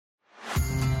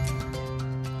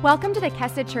Welcome to the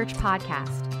Kesed Church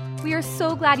podcast. We are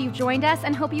so glad you've joined us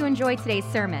and hope you enjoyed today's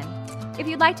sermon. If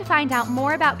you'd like to find out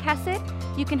more about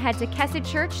Kesed, you can head to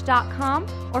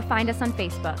kesedchurch.com or find us on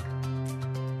Facebook.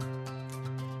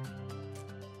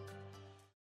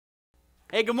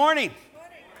 Hey, good morning.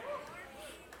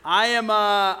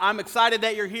 I'm excited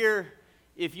that you're here.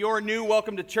 If you're new,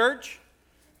 welcome to church.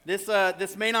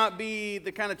 This may not be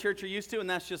the kind of church you're used to, and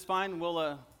that's just fine.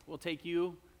 We'll take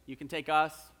you. You can take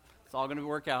us. It's all going to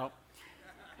work out.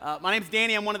 My name's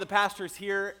Danny. I'm one of the pastors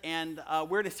here, and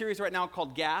we're in a series right now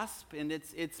called Gasp, and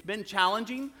it's been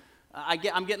challenging.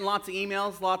 I'm getting lots of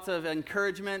emails, lots of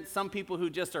encouragement. Some people who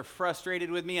just are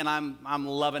frustrated with me, and I'm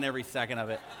loving every second of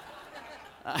it.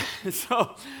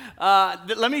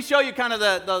 Let me show you kind of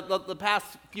the past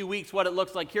few weeks what it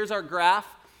looks like. Here's our graph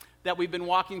that we've been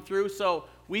walking through. So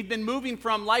we've been moving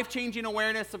from life-changing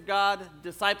awareness of God,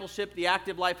 discipleship, the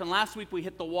active life, and last week we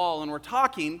hit the wall, and we're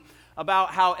talking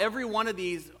about how every one of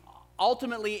these,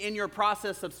 ultimately in your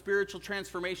process of spiritual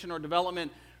transformation or development,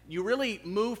 you really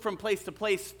move from place to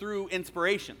place through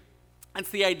inspiration. That's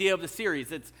the idea of the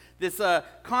series. It's this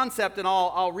concept, and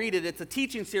I'll read it. It's a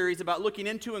teaching series about looking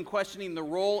into and questioning the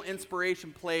role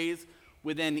inspiration plays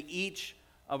within each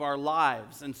of our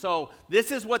lives. And so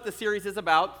this is what the series is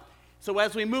about. So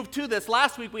as we move to this,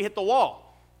 last week we hit the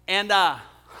wall. And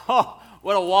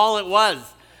what a wall it was.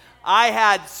 I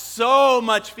had so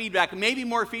much feedback, maybe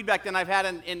more feedback than I've had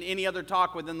in any other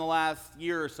talk within the last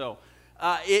year or so.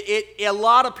 A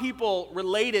lot of people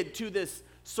related to this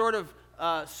sort of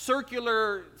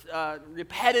circular,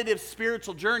 repetitive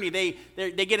spiritual journey.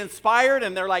 They get inspired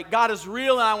and they're like, God is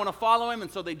real and I want to follow him.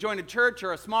 And so they join a church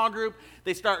or a small group.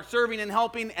 They start serving and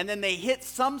helping, and then they hit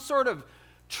some sort of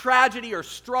tragedy or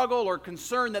struggle or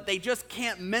concern that they just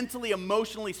can't mentally,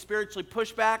 emotionally, spiritually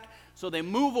push back. So they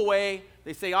move away.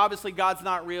 They say, obviously, God's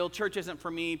not real. Church isn't for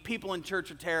me. People in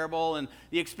church are terrible, and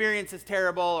the experience is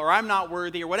terrible, or I'm not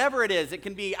worthy, or whatever it is. It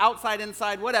can be outside,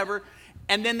 inside, whatever.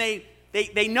 And then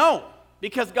they know,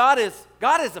 because God is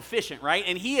efficient, right?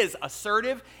 And he is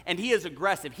assertive, and he is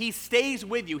aggressive. He stays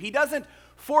with you. He doesn't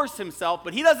force himself,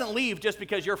 but he doesn't leave just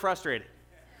because you're frustrated.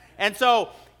 And so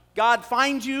God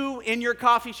finds you in your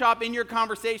coffee shop, in your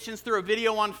conversations, through a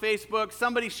video on Facebook.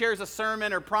 Somebody shares a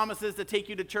sermon or promises to take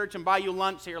you to church and buy you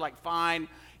lunch, so you're like, fine.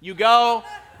 You go.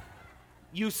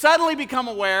 You suddenly become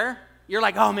aware. You're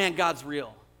like, oh man, God's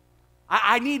real.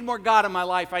 I need more God in my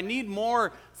life. I need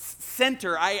more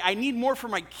center. I need more for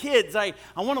my kids. I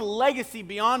want a legacy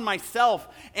beyond myself.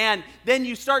 And then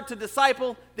you start to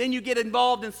disciple. Then you get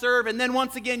involved and serve. And then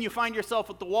once again, you find yourself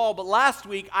at the wall. But last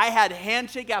week, I had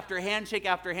handshake after handshake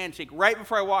after handshake. Right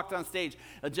before I walked on stage,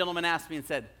 a gentleman asked me and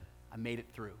said, I made it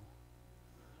through.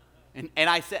 And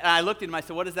I looked at him. I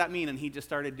said, what does that mean? And he just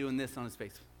started doing this on his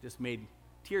face. Just made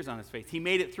tears on his face. He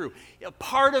made it through. A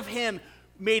part of him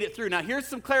made it through. Now, here's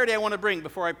some clarity I want to bring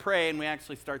before I pray and we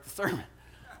actually start the sermon.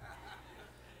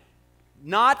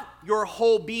 Not your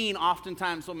whole being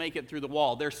oftentimes will make it through the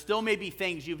wall. There still may be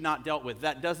things you've not dealt with.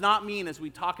 That does not mean, as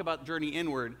we talk about journey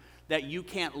inward, that you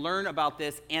can't learn about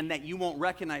this and that you won't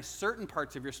recognize certain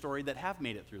parts of your story that have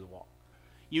made it through the wall.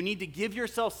 You need to give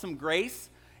yourself some grace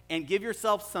and give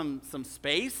yourself some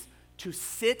space to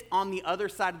sit on the other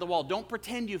side of the wall. Don't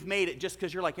pretend you've made it just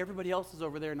because you're like, everybody else is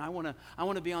over there and I want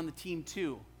to be on the team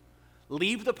too.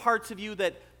 Leave the parts of you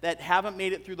that haven't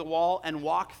made it through the wall and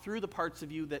walk through the parts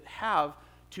of you that have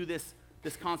to this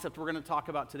concept we're going to talk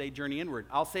about today, journey inward.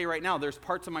 I'll say right now, there's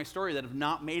parts of my story that have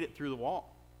not made it through the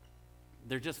wall.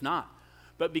 They're just not.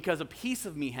 But because a piece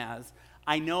of me has,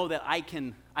 I know that I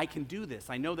can do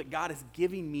this. I know that God is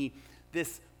giving me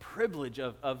this privilege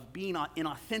of being in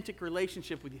authentic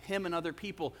relationship with him and other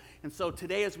people. And so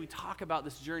today, as we talk about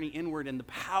this journey inward and the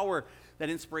power that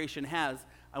inspiration has,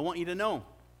 I want you to know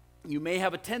you may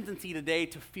have a tendency today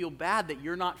to feel bad that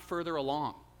you're not further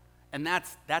along. And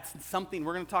that's something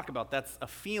we're going to talk about. That's a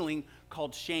feeling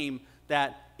called shame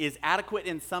that is adequate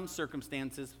in some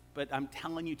circumstances, but I'm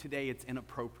telling you today it's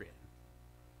inappropriate.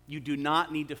 You do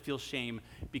not need to feel shame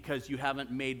because you haven't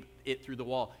made it through the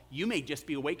wall. You may just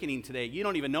be awakening today. You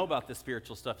don't even know about this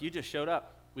spiritual stuff. You just showed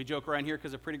up. We joke around here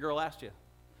because a pretty girl asked you.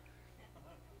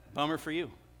 Bummer for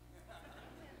you.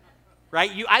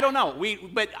 Right? I don't know.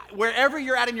 But wherever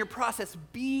you're at in your process,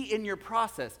 be in your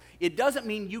process. It doesn't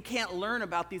mean you can't learn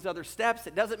about these other steps.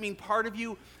 It doesn't mean part of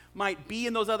you might be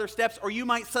in those other steps, or you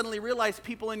might suddenly realize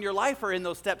people in your life are in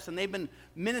those steps and they've been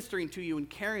ministering to you and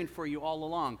caring for you all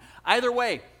along. Either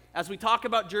way, as we talk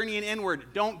about journeying inward,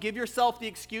 don't give yourself the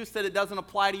excuse that it doesn't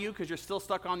apply to you because you're still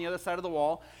stuck on the other side of the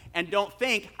wall. And don't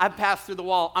think, I've passed through the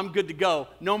wall, I'm good to go.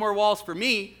 No more walls for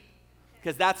me,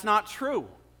 because that's not true.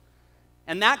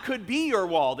 And that could be your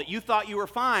wall, that you thought you were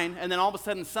fine, and then all of a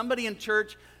sudden somebody in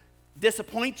church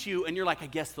disappoints you, and you're like, I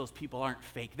guess those people aren't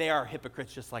fake. They are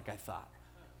hypocrites just like I thought.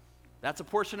 That's a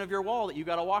portion of your wall that you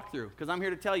got to walk through, because I'm here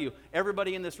to tell you,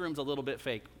 everybody in this room's a little bit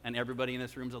fake, and everybody in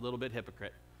this room's a little bit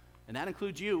hypocrite. And that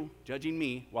includes you judging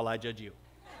me while I judge you.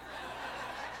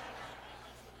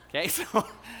 Okay, so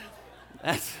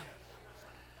that's,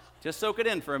 just soak it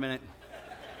in for a minute.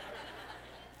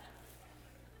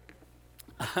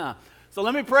 So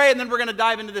let me pray, and then we're going to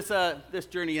dive into this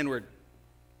journey inward.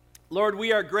 Lord,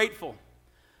 we are grateful.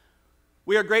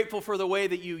 We are grateful for the way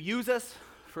that you use us,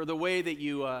 for the way that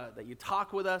you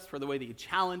talk with us, for the way that you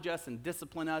challenge us and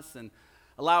discipline us and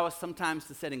allow us sometimes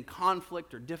to sit in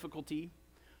conflict or difficulty,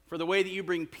 for the way that you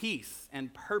bring peace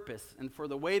and purpose, and for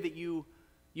the way that you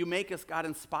make us, God,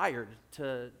 inspired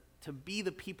to be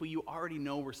the people you already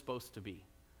know we're supposed to be.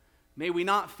 May we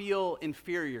not feel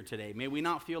inferior today. May we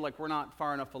not feel like we're not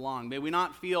far enough along. May we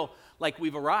not feel like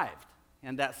we've arrived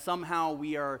and that somehow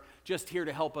we are just here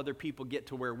to help other people get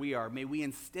to where we are. May we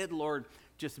instead, Lord,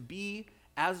 just be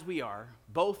as we are,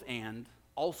 both and,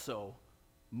 also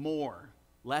more,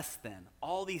 less than.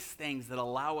 All these things that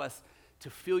allow us to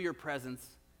feel your presence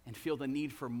and feel the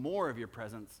need for more of your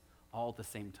presence all at the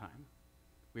same time.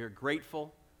 We are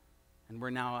grateful, and we're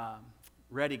now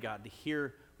ready, God, to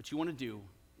hear what you want to do.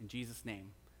 In Jesus'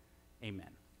 name, amen.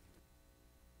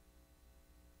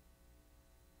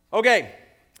 Okay,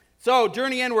 so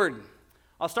journey inward.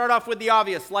 I'll start off with the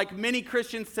obvious. Like many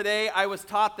Christians today, I was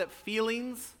taught that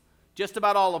feelings, just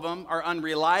about all of them, are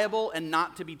unreliable and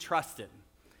not to be trusted.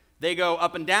 They go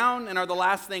up and down and are the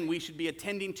last thing we should be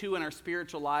attending to in our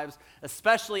spiritual lives,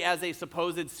 especially as a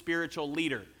supposed spiritual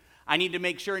leader. I need to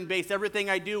make sure and base everything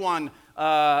I do on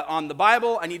the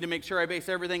Bible. I need to make sure I base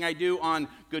everything I do on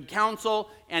good counsel.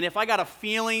 And if I got a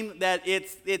feeling that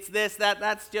it's this,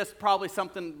 that's just probably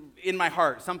something in my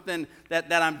heart, something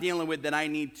that I'm dealing with that I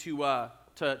need to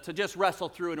just wrestle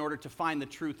through in order to find the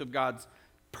truth of God's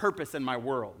purpose in my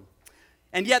world.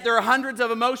 And yet there are hundreds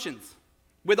of emotions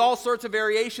with all sorts of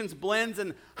variations, blends,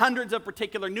 and hundreds of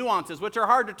particular nuances, which are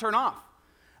hard to turn off.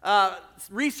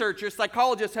 Researchers,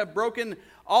 psychologists have broken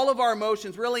all of our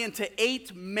emotions really into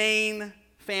 8 main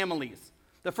families.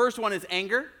 The first one is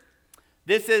anger.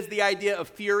 This is the idea of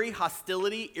fury,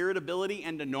 hostility, irritability,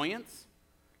 and annoyance.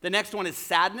 The next one is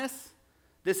sadness.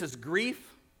 This is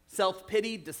grief,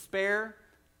 self-pity, despair,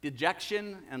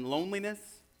 dejection, and loneliness.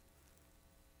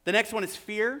 The next one is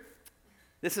fear.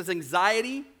 This is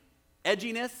anxiety,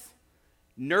 edginess,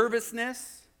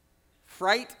 nervousness,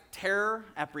 fright, terror,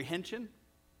 apprehension.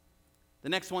 The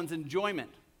next one's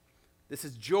enjoyment. This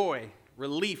is joy,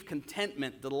 relief,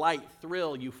 contentment, delight,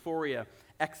 thrill, euphoria,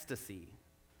 ecstasy.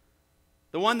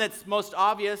 The one that's most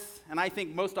obvious, and I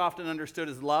think most often understood,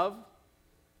 is love.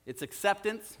 It's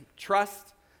acceptance,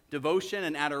 trust, devotion,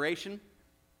 and adoration.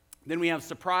 Then we have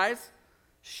surprise,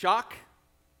 shock,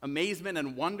 amazement,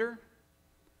 and wonder.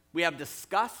 We have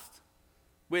disgust,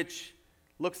 which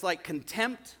looks like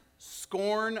contempt,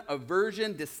 scorn,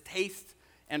 aversion, distaste,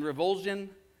 and revulsion.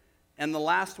 And the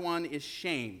last one is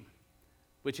shame,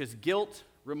 which is guilt,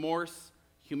 remorse,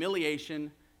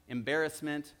 humiliation,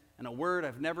 embarrassment, and a word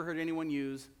I've never heard anyone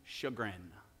use,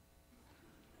 chagrin.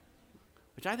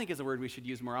 Which I think is a word we should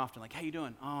use more often. Like, how you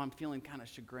doing? Oh, I'm feeling kind of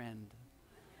chagrined.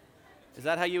 Is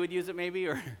that how you would use it maybe?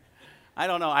 Or I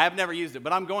don't know. I have never used it,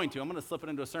 but I'm going to. I'm going to slip it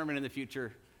into a sermon in the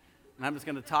future. And I'm just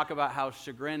going to talk about how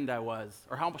chagrined I was,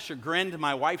 or how chagrined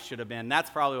my wife should have been.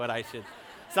 That's probably what I should.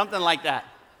 Something like that.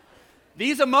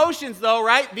 These emotions, though,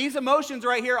 right? These emotions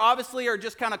right here obviously are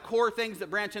just kind of core things that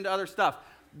branch into other stuff.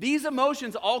 These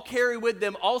emotions all carry with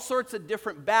them all sorts of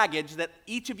different baggage that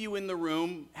each of you in the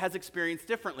room has experienced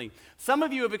differently. Some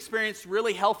of you have experienced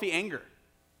really healthy anger.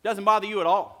 It doesn't bother you at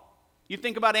all. You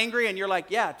think about angry and you're like,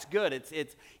 yeah, it's good.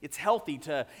 It's healthy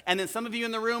to. And then some of you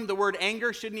in the room, the word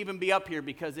anger shouldn't even be up here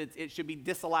because it should be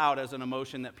disallowed as an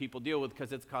emotion that people deal with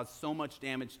because it's caused so much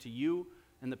damage to you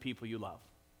and the people you love.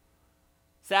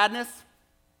 Sadness,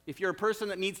 if you're a person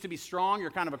that needs to be strong, you're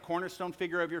kind of a cornerstone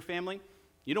figure of your family,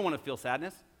 you don't want to feel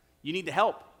sadness. You need to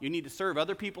help. You need to serve.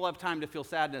 Other people have time to feel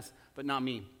sadness, but not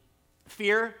me.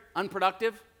 Fear,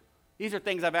 unproductive. These are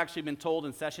things I've actually been told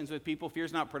in sessions with people.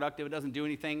 Fear's not productive. It doesn't do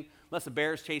anything. Unless a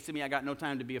bear's chasing me, I got no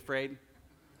time to be afraid.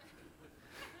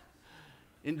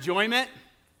 Enjoyment.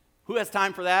 Who has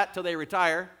time for that till they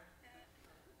retire?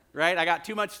 Right? I got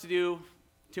too much to do,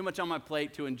 too much on my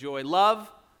plate to enjoy.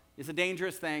 Love is a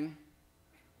dangerous thing.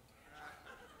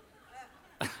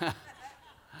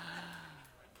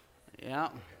 Yeah.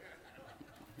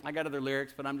 I got other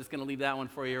lyrics, but I'm just going to leave that one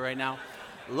for you right now.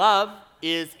 Love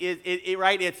is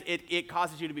right? It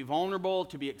causes you to be vulnerable,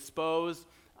 to be exposed.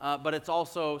 but it's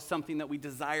also something that we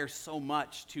desire so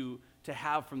much to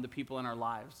have from the people in our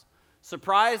lives.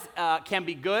 Surprise can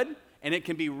be good, and it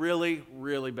can be really,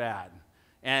 really bad.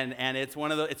 And it's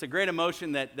it's a great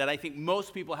emotion that I think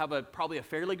most people have probably a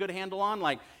fairly good handle on.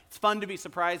 Like, it's fun to be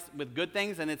surprised with good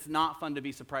things, and it's not fun to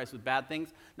be surprised with bad things.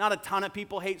 Not a ton of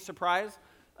people hate surprise,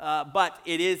 but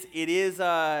it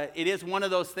is one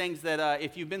of those things that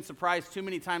if you've been surprised too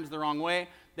many times the wrong way,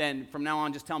 then from now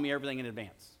on, just tell me everything in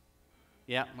advance.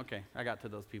 Yeah, okay, I got to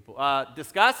those people.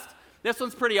 Disgust. This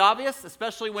one's pretty obvious,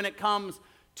 especially when it comes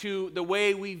to the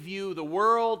way we view the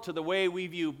world, to the way we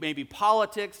view maybe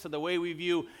politics, to the way we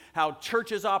view how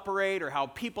churches operate or how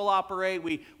people operate.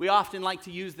 We often like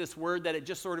to use this word that it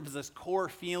just sort of is this core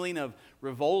feeling of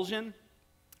revulsion.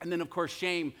 And then, of course,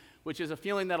 shame, which is a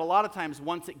feeling that a lot of times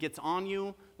once it gets on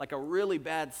you, like a really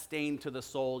bad stain to the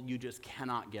soul, you just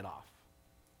cannot get off.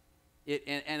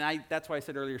 That's why I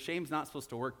said earlier, shame's not supposed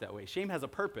to work that way. Shame has a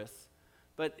purpose,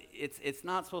 but it's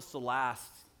not supposed to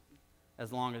last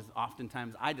as long as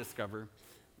oftentimes I discover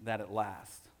that it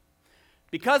lasts.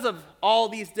 Because of all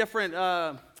these different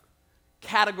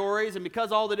categories and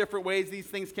because all the different ways these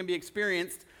things can be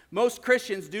experienced, most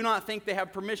Christians do not think they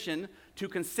have permission to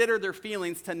consider their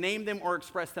feelings, to name them or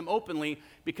express them openly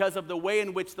because of the way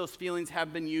in which those feelings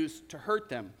have been used to hurt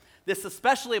them. This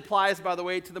especially applies, by the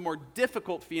way, to the more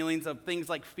difficult feelings of things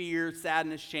like fear,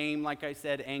 sadness, shame, like I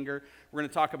said, anger. We're going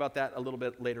to talk about that a little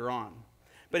bit later on.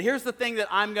 But here's the thing that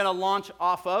I'm going to launch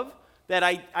off of that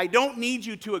I don't need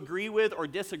you to agree with or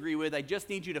disagree with. I just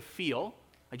need you to feel.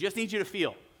 I just need you to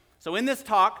feel. So in this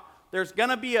talk, there's going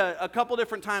to be a couple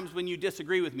different times when you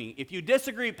disagree with me. If you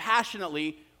disagree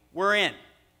passionately, we're in,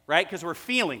 right? Because we're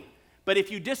feeling. But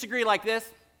if you disagree like this,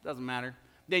 doesn't matter,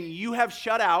 then you have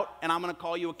shut out, and I'm going to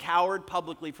call you a coward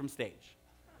publicly from stage.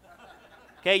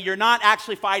 Okay, you're not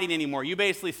actually fighting anymore. You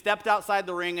basically stepped outside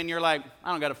the ring, and you're like,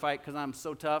 I don't got to fight because I'm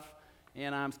so tough.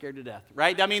 And I'm scared to death,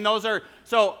 right? I mean,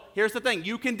 so here's the thing.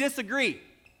 You can disagree.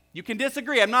 You can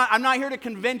disagree. I'm not here to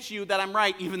convince you that I'm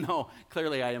right, even though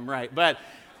clearly I am right, but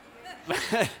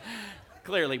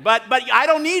clearly. But I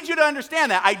don't need you to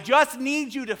understand that. I just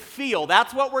need you to feel.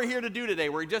 That's what we're here to do today.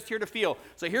 We're just here to feel.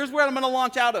 So here's where I'm going to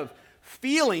launch out of.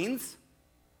 Feelings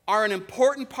are an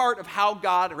important part of how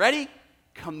God, ready,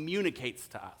 communicates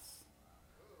to us.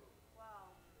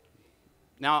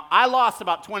 Now, I lost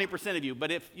about 20% of you,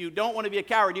 but if you don't want to be a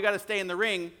coward, you got to stay in the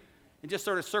ring and just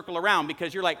sort of circle around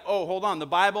because you're like, oh, hold on, the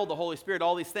Bible, the Holy Spirit,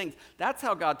 all these things. That's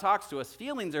how God talks to us.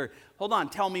 Feelings are, hold on,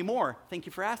 tell me more. Thank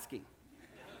you for asking.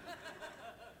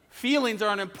 Feelings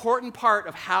are an important part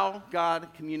of how God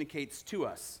communicates to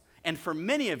us. And for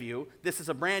many of you, this is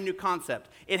a brand new concept.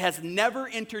 It has never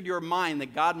entered your mind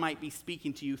that God might be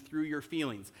speaking to you through your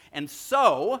feelings. And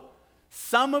so,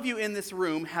 some of you in this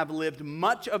room have lived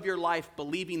much of your life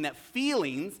believing that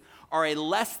feelings are a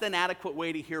less than adequate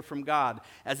way to hear from God,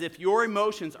 as if your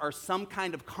emotions are some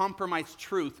kind of compromised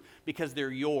truth because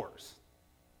they're yours.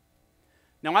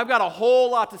 Now, I've got a whole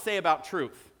lot to say about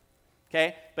truth,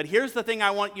 okay? But here's the thing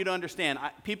I want you to understand.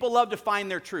 People love to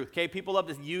find their truth, okay? People love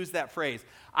to use that phrase.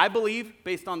 I believe,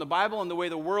 based on the Bible and the way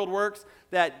the world works,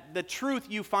 that the truth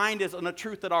you find is a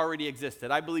truth that already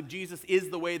existed. I believe Jesus is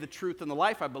the way, the truth, and the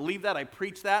life. I believe that. I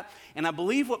preach that. And I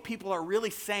believe what people are really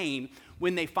saying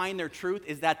when they find their truth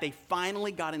is that they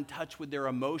finally got in touch with their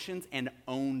emotions and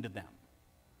owned them.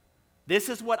 This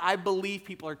is what I believe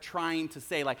people are trying to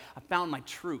say, like, I found my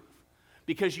truth.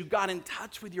 Because you got in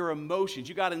touch with your emotions.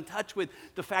 You got in touch with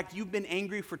the fact you've been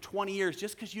angry for 20 years.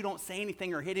 Just because you don't say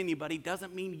anything or hit anybody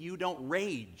doesn't mean you don't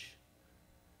rage.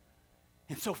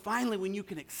 And so finally, when you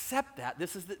can accept that,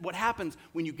 this is what happens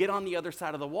when you get on the other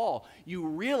side of the wall. You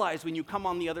realize when you come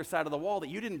on the other side of the wall that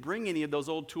you didn't bring any of those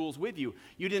old tools with you.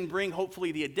 You didn't bring,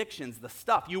 hopefully, the addictions, the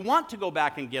stuff. You want to go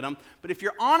back and get them, but if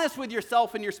you're honest with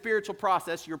yourself in your spiritual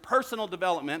process, your personal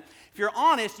development, if you're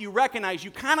honest, you recognize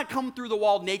you kind of come through the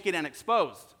wall naked and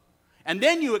exposed. And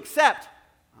then you accept,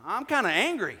 I'm kind of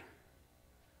angry.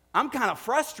 I'm kind of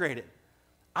frustrated.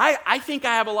 I think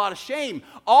I have a lot of shame.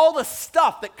 All the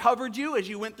stuff that covered you as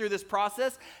you went through this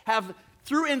process have,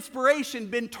 through inspiration,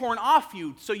 been torn off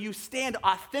you so you stand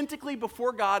authentically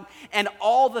before God and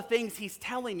all the things He's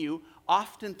telling you,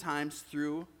 oftentimes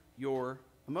through your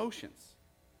emotions.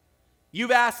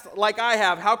 You've asked, like I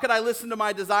have, how could I listen to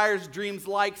my desires, dreams,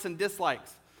 likes, and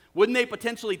dislikes? Wouldn't they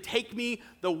potentially take me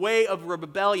the way of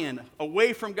rebellion,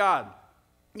 away from God?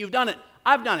 You've done it.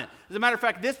 I've done it. As a matter of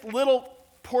fact, this little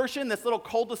portion, this little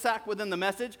cul-de-sac within the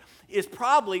message is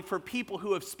probably for people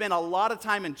who have spent a lot of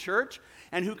time in church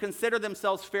and who consider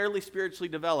themselves fairly spiritually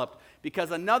developed. Because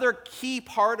another key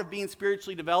part of being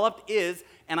spiritually developed is,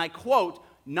 and I quote,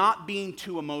 not being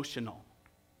too emotional.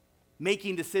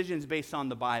 making decisions based on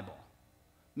the Bible,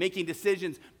 making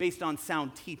decisions based on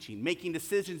sound teaching, making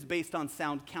decisions based on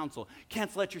sound counsel.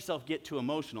 Can't let yourself get too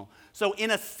emotional. So in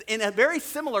a very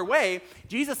similar way,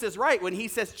 Jesus is right when he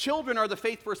says children are the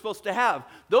faith we're supposed to have.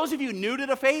 Those of you new to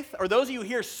the faith, or those of you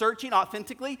here searching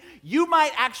authentically, you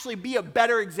might actually be a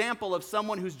better example of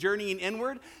someone who's journeying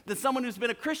inward than someone who's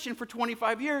been a Christian for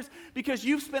 25 years because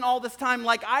you've spent all this time,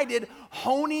 like I did,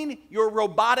 honing your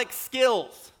robotic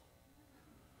skills.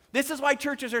 This is why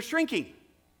churches are shrinking.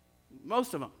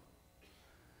 Most of them.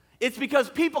 It's because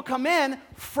people come in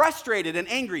frustrated and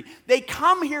angry. They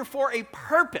come here for a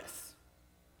purpose.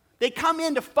 They come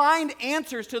in to find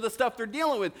answers to the stuff they're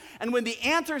dealing with. And when the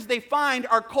answers they find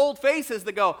are cold faces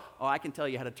that go, oh, I can tell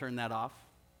you how to turn that off.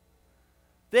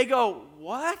 They go,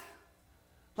 what?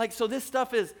 Like, so this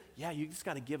stuff is, yeah, you just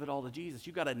got to give it all to Jesus.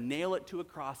 You got to nail it to a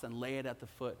cross and lay it at the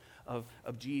foot of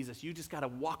Jesus. You just got to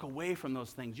walk away from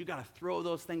those things. You got to throw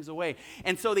those things away.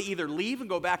 And so they either leave and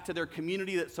go back to their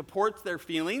community that supports their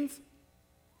feelings,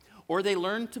 or they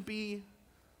learn to be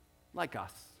like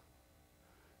us.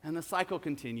 And the cycle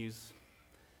continues,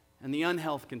 and the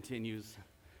unhealth continues.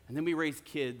 And then we raise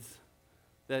kids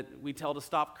that we tell to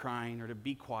stop crying or to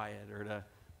be quiet or to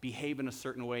behave in a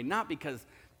certain way, not because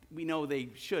we know they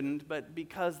shouldn't, but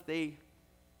because they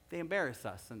embarrass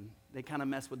us and they kind of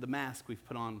mess with the mask we've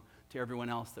put on to everyone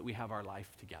else that we have our life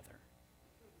together.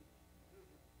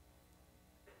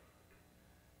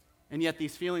 And yet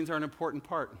these feelings are an important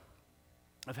part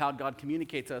of how God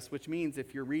communicates us, which means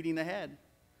if you're reading ahead,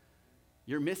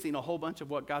 you're missing a whole bunch of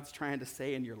what God's trying to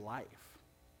say in your life.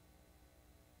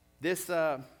 This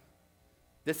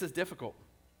is difficult.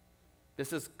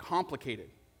 This is complicated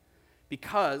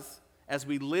because as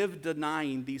we live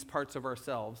denying these parts of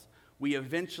ourselves, we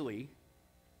eventually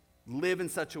live in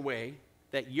such a way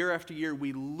that year after year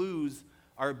we lose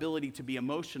our ability to be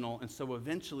emotional, and so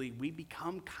eventually we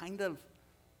become kind of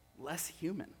less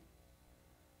human.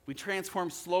 We transform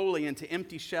slowly into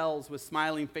empty shells with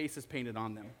smiling faces painted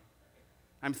on them.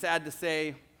 I'm sad to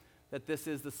say that this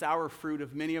is the sour fruit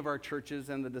of many of our churches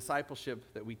and the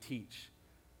discipleship that we teach,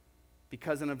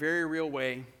 because in a very real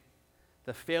way,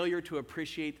 the failure to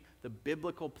appreciate the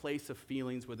biblical place of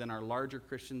feelings within our larger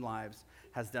Christian lives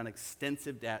has done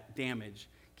extensive damage,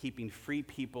 keeping free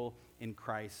people in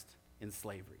Christ in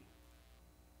slavery.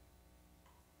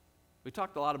 We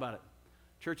talked a lot about it.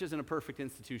 Church isn't a perfect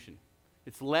institution.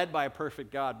 It's led by a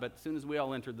perfect God, but as soon as we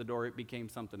all entered the door, it became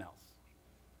something else.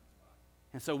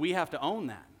 And so we have to own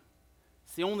that.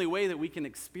 It's the only way that we can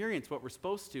experience what we're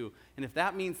supposed to. And if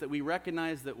that means that we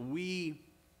recognize that we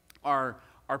are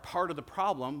part of the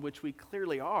problem, which we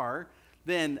clearly are,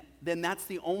 then that's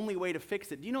the only way to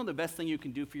fix it. Do you know the best thing you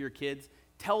can do for your kids?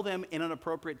 Tell them in an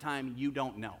appropriate time you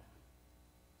don't know.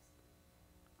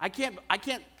 I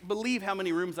can't believe how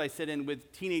many rooms I sit in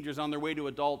with teenagers on their way to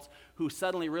adults who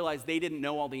suddenly realize they didn't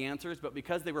know all the answers, but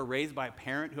because they were raised by a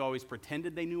parent who always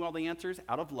pretended they knew all the answers,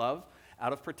 out of love,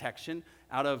 out of protection,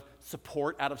 out of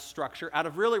support, out of structure, out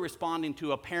of really responding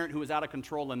to a parent who was out of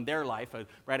control in their life,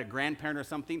 a grandparent or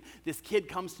something, this kid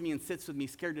comes to me and sits with me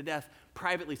scared to death,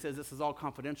 privately says, this is all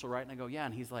confidential, right? And I go, yeah.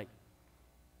 And he's like,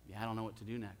 yeah, I don't know what to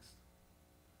do next.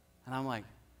 And I'm like,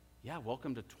 yeah,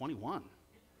 welcome to 21.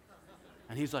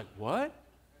 And he's like, what?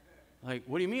 Like,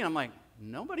 what do you mean? I'm like,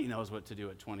 nobody knows what to do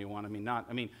at 21.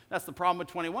 I mean, that's the problem with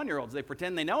 21-year-olds. They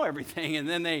pretend they know everything, and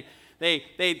then they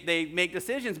make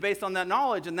decisions based on that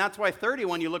knowledge, and that's why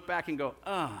 31, you look back and go,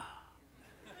 ugh.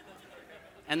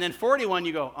 And then 41,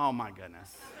 you go, oh my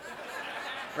goodness.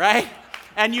 Right?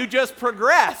 And you just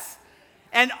progress.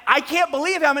 And I can't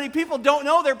believe how many people don't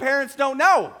know their parents don't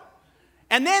know.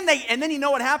 And then you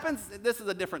know what happens? This is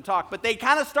a different talk, but they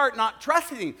kind of start not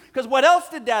trusting, because what else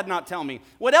did dad not tell me?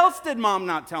 What else did mom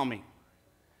not tell me?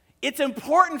 It's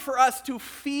important for us to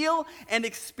feel and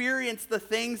experience the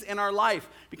things in our life,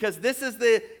 because this is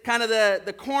the kind of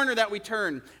the corner that we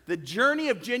turn. The journey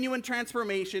of genuine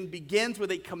transformation begins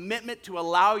with a commitment to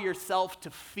allow yourself to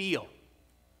feel.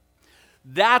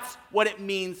 That's what it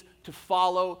means to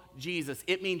follow Jesus.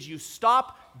 It means you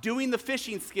stop doing the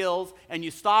fishing skills and you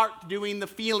start doing the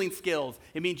feeling skills.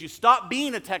 It means you stop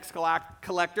being a tax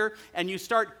collector and you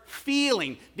start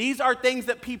feeling. These are things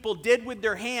that people did with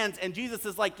their hands, and Jesus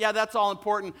is like, yeah, that's all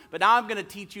important, but now I'm going to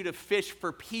teach you to fish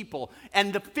for people.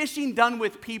 And the fishing done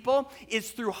with people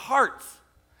is through hearts.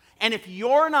 And if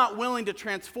you're not willing to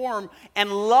transform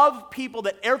and love people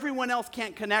that everyone else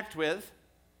can't connect with,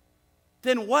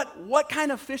 then what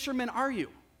kind of fisherman are you?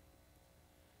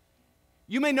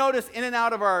 You may notice in and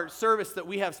out of our service that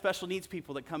we have special needs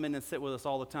people that come in and sit with us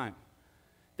all the time.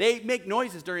 They make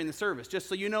noises during the service. Just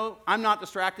so you know, I'm not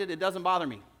distracted. It doesn't bother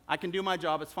me. I can do my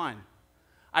job. It's fine.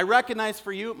 I recognize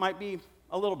for you it might be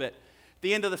a little bit. At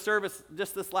the end of the service,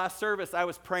 just this last service, I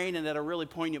was praying, and at a really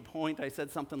poignant point, I said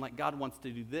something like, God wants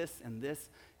to do this and this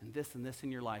and this and this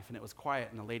in your life. And it was quiet,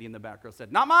 and the lady in the back row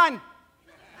said, not mine.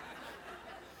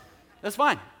 That's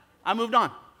fine. I moved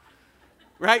on.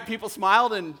 Right? People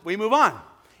smiled, and we move on.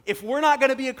 If we're not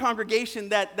going to be a congregation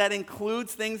that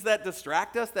includes things that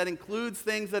distract us, that includes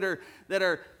things that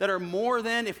are more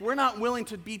than, if we're not willing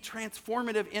to be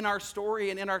transformative in our story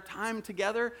and in our time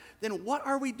together, then what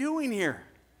are we doing here?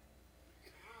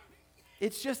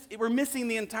 It's just, we're missing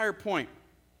the entire point.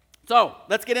 So,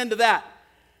 let's get into that.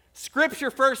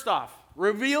 Scripture, first off,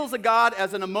 reveals a God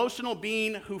as an emotional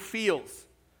being who feels.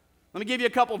 Let me give you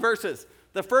a couple verses.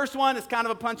 The first one is kind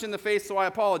of a punch in the face, so I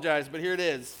apologize, but here it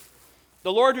is.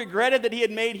 The Lord regretted that he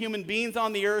had made human beings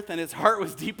on the earth, and his heart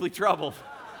was deeply troubled.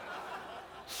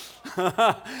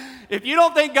 If you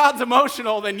don't think God's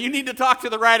emotional, then you need to talk to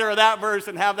the writer of that verse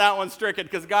and have that one stricken,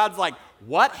 because God's like,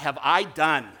 what have I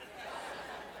done?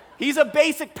 He's a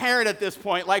basic parent at this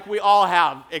point, like we all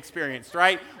have experienced,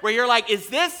 right? Where you're like, is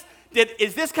this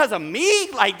because of me?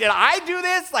 Like, did I do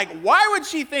this? Like, why would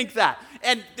she think that?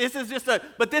 And this is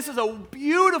this is a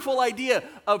beautiful idea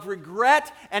of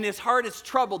regret, and his heart is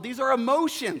troubled. These are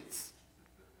emotions.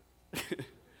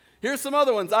 Here's some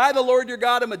other ones. I, the Lord your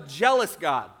God, am a jealous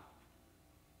God.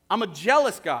 I'm a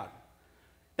jealous God.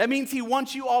 That means he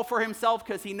wants you all for himself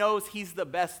because he knows he's the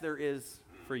best there is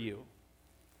for you.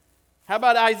 How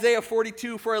about Isaiah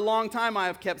 42? For a long time I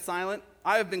have kept silent.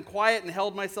 I have been quiet and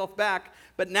held myself back.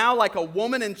 But now, like a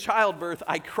woman in childbirth,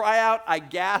 I cry out, I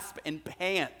gasp, and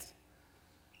pant.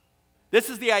 This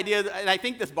is the idea, and I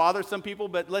think this bothers some people,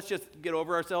 but let's just get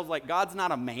over ourselves. Like, God's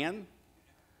not a man,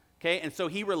 okay? And so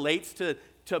he relates to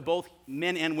both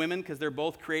men and women because they're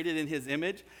both created in his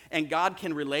image. And God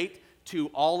can relate to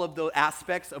all of the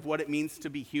aspects of what it means to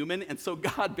be human. And so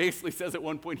God basically says at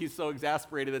one point he's so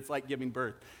exasperated it's like giving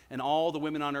birth. And all the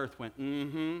women on earth went,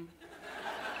 mm-hmm.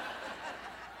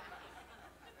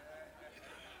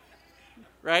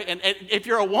 Right? And if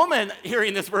you're a woman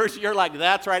hearing this verse, you're like,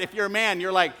 that's right. If you're a man,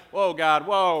 you're like, whoa, God,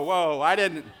 whoa, I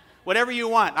didn't. Whatever you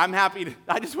want, I'm happy.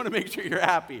 I just want to make sure you're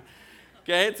happy.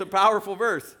 Okay? It's a powerful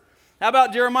verse. How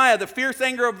about Jeremiah? The fierce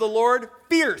anger of the Lord,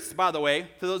 fierce, by the way,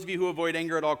 to those of you who avoid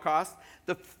anger at all costs,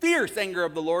 the fierce anger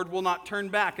of the Lord will not turn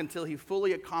back until he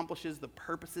fully accomplishes the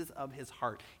purposes of his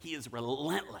heart. He is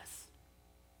relentless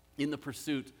in the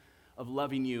pursuit of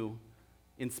loving you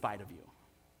in spite of you.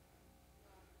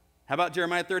 How about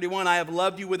Jeremiah 31? I have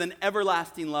loved you with an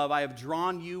everlasting love. I have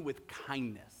drawn you with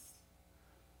kindness.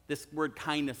 This word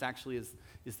kindness actually is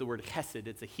the word chesed.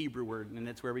 It's a Hebrew word, and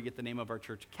it's where we get the name of our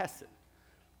church, Chesed.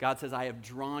 God says, I have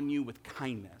drawn you with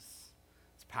kindness.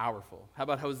 It's powerful. How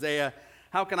about Hosea?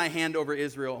 How can I hand over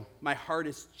Israel? My heart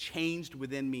is changed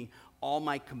within me. All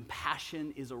my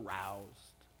compassion is aroused.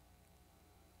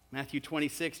 Matthew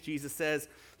 26, Jesus says,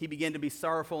 he began to be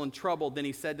sorrowful and troubled. Then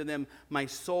he said to them, my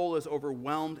soul is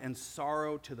overwhelmed and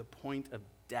sorrow to the point of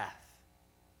death.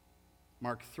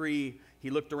 Mark 3, he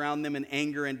looked around them in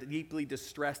anger and deeply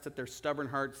distressed at their stubborn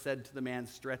hearts, said to the man,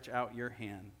 stretch out your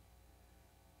hand.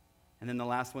 And then the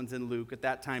last one's in Luke. At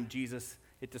that time, Jesus,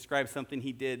 it describes something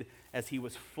he did as he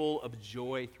was full of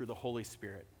joy through the Holy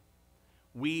Spirit.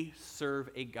 We serve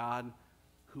a God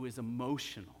who is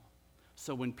emotional.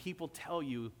 So when people tell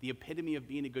you the epitome of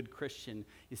being a good Christian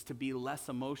is to be less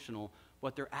emotional,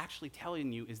 what they're actually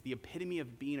telling you is the epitome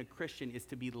of being a Christian is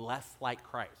to be less like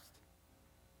Christ.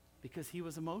 Because he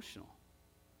was emotional.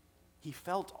 He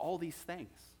felt all these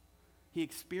things. He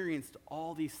experienced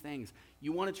all these things.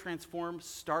 You want to transform?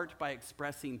 Start by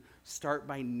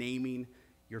naming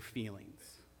your feelings.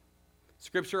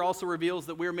 Scripture also reveals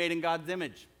that we're made in God's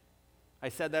image. I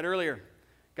said that earlier.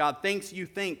 God thinks, you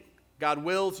think. God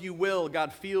wills, you will.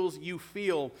 God feels, you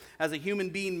feel. As a human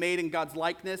being made in God's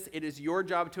likeness, it is your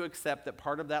job to accept that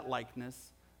part of that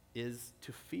likeness is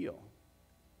to feel.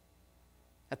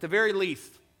 At the very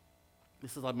least,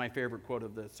 this is my favorite quote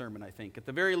of the sermon, I think. At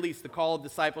the very least, the call of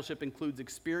discipleship includes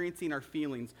experiencing our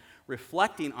feelings,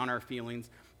 reflecting on our feelings,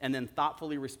 and then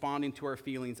thoughtfully responding to our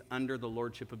feelings under the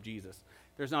lordship of Jesus.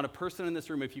 There's not a person in this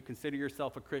room, if you consider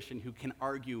yourself a Christian, who can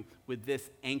argue with this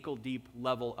ankle-deep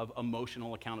level of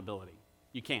emotional accountability.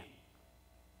 You can't.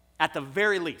 At the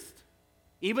very least.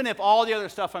 Even if all the other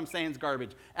stuff I'm saying is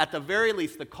garbage, at the very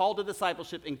least, the call to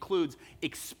discipleship includes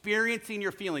experiencing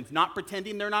your feelings, not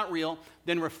pretending they're not real,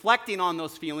 then reflecting on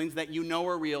those feelings that you know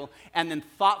are real, and then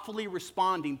thoughtfully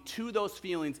responding to those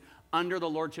feelings under the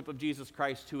lordship of Jesus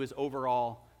Christ, who is over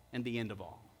all and the end of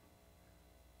all.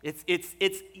 This is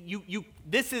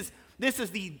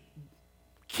the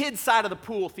kid side of the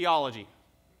pool theology,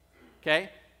 okay?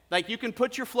 Like, you can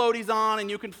put your floaties on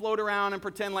and you can float around and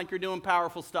pretend like you're doing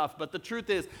powerful stuff. But the truth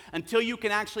is, until you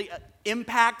can actually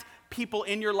impact people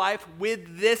in your life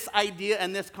with this idea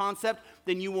and this concept,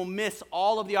 then you will miss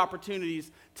all of the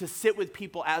opportunities to sit with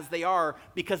people as they are,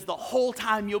 because the whole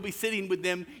time you'll be sitting with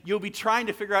them, you'll be trying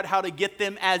to figure out how to get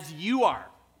them as you are.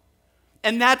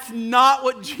 And that's not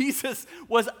what Jesus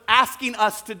was asking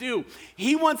us to do.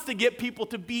 He wants to get people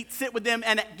to sit with them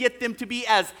and get them to be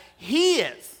as He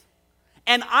is.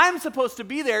 And I'm supposed to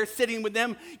be there sitting with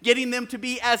them, getting them to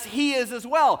be as He is as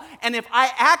well. And if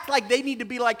I act like they need to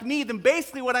be like me, then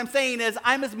basically what I'm saying is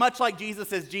I'm as much like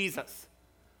Jesus as Jesus.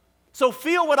 So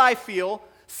feel what I feel,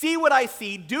 see what I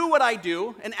see, do what I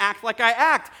do, and act like I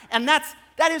act. And that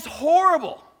is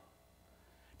horrible,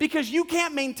 because you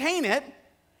can't maintain it.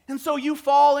 And so you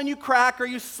fall and you crack or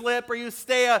you slip or you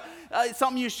say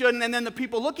something you shouldn't, and then the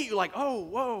people look at you like, oh,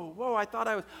 whoa, I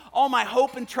thought all my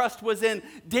hope and trust was in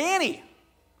Danny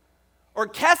or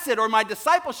Kesset or my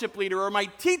discipleship leader or my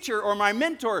teacher or my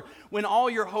mentor, when all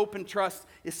your hope and trust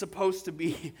is supposed to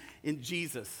be in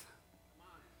Jesus.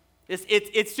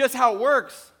 It's just how it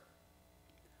works.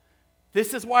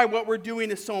 This is why what we're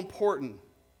doing is so important.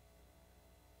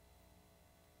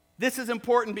 This is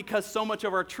important because so much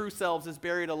of our true selves is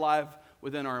buried alive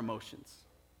within our emotions.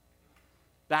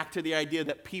 Back to the idea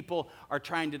that people are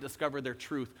trying to discover their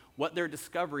truth. What they're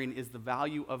discovering is the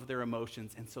value of their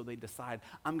emotions, and so they decide,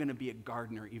 I'm going to be a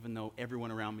gardener even though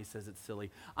everyone around me says it's silly.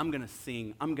 I'm going to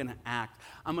sing. I'm going to act.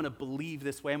 I'm going to believe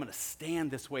this way. I'm going to stand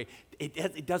this way.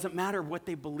 It doesn't matter what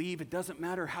they believe. It doesn't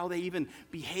matter how they even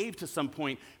behave to some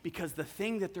point, because the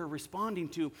thing that they're responding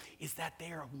to is that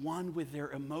they are one with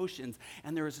their emotions,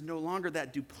 and there is no longer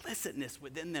that duplicitness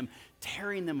within them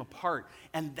tearing them apart.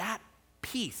 And that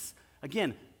peace,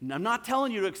 again, I'm not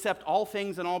telling you to accept all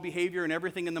things and all behavior and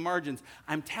everything in the margins.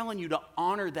 I'm telling you to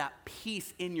honor that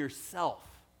peace in yourself,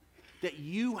 that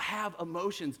you have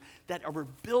emotions that are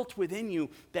built within you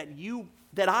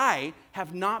that I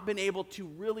have not been able to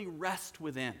really rest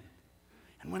within.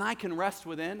 And when I can rest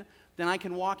within, then I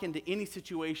can walk into any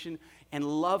situation and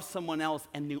love someone else,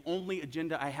 and the only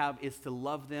agenda I have is to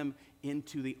love them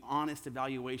into the honest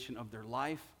evaluation of their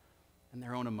life and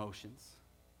their own emotions.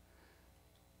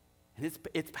 And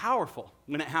it's powerful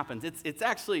when it happens. It's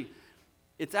actually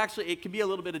it can be a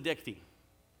little bit addicting,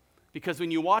 because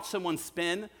when you watch someone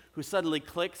spin who suddenly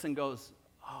clicks and goes,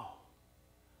 oh,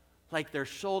 like their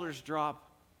shoulders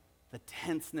drop, the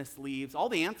tenseness leaves, all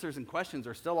the answers and questions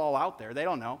are still all out there. They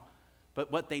don't know,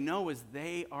 but what they know is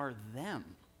they are them,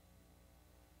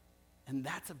 and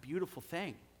that's a beautiful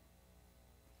thing.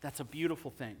 That's a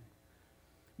beautiful thing.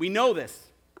 We know this.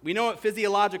 We know it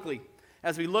physiologically,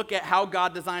 as we look at how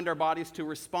God designed our bodies to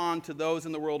respond to those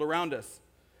in the world around us.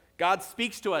 God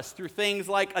speaks to us through things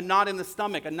like a knot in the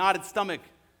stomach, a knotted stomach.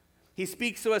 He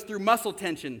speaks to us through muscle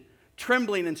tension,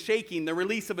 trembling and shaking, the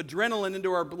release of adrenaline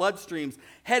into our bloodstreams,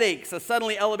 headaches, a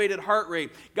suddenly elevated heart rate.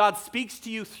 God speaks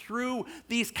to you through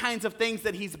these kinds of things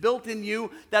that He's built in you,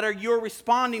 that are you're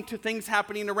responding to things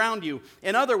happening around you.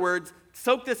 In other words,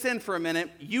 soak this in for a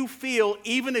minute. You feel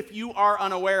even if you are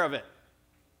unaware of it.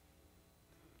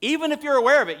 Even if you're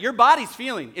aware of it, your body's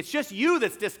feeling. It's just you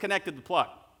that's disconnected the plug.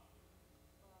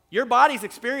 Your body's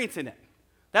experiencing it.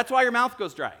 That's why your mouth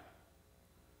goes dry.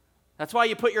 That's why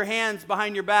you put your hands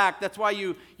behind your back. That's why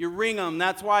you wring them.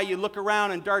 That's why you look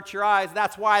around and dart your eyes.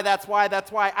 That's why.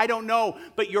 I don't know,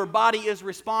 but your body is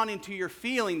responding to your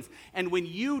feelings. And when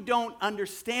you don't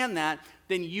understand that,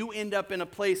 then you end up in a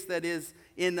place that is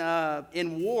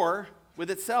in war with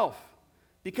itself,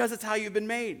 because it's how you've been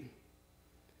made.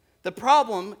 The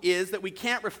problem is that we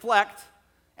can't reflect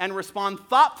and respond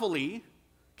thoughtfully,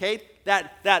 okay?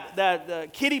 That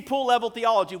kiddie pool level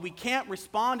theology, we can't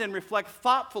respond and reflect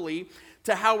thoughtfully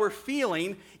to how we're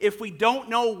feeling if we don't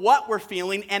know what we're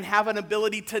feeling and have an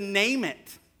ability to name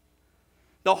it.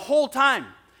 The whole time,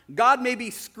 God may be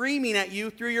screaming at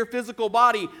you through your physical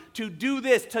body to do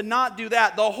this, to not do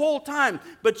that, the whole time,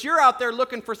 but you're out there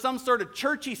looking for some sort of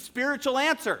churchy spiritual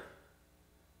answer.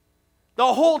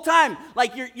 The whole time,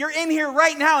 like you're in here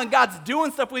right now and God's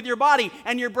doing stuff with your body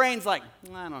and your brain's like,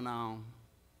 I don't know.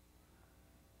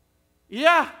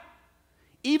 Yeah,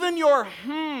 even your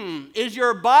is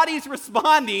your body's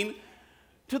responding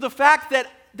to the fact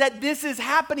that this is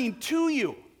happening to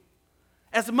you.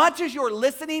 As much as you're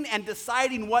listening and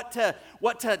deciding what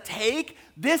to take,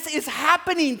 this is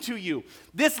happening to you.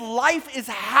 This life is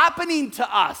happening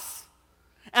to us,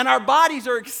 and our bodies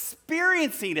are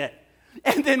experiencing it.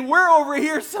 And then we're over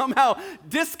here somehow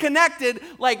disconnected,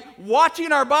 like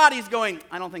watching our bodies going,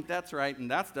 I don't think that's right, and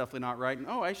that's definitely not right, and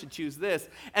oh, I should choose this.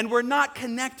 And we're not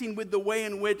connecting with the way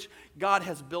in which God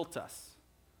has built us.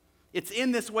 It's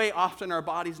in this way often our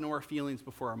bodies know our feelings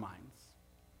before our minds.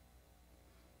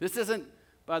 This isn't,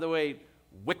 by the way,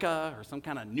 Wicca or some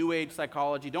kind of New Age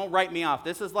psychology. Don't write me off.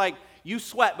 This is like you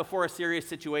sweat before a serious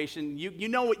situation. You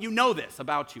know this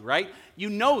about you, right? You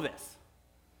know this.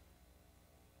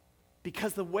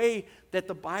 Because the way that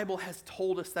the Bible has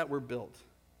told us that we're built.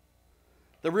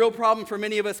 The real problem for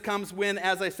many of us comes when,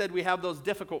 as I said, we have those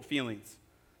difficult feelings,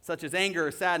 such as anger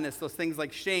or sadness, those things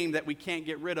like shame that we can't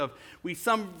get rid of. We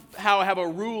somehow have a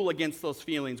rule against those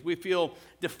feelings. We feel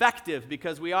defective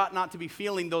because we ought not to be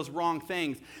feeling those wrong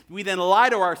things. We then lie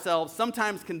to ourselves,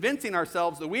 sometimes convincing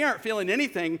ourselves that we aren't feeling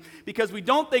anything because we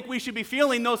don't think we should be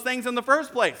feeling those things in the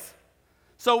first place.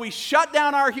 So we shut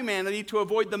down our humanity to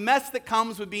avoid the mess that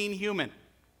comes with being human.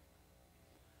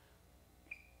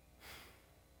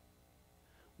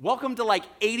 Welcome to like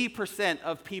 80%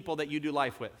 of people that you do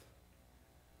life with.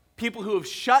 People who have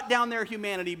shut down their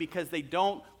humanity because they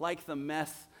don't like the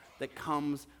mess that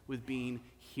comes with being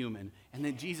human. And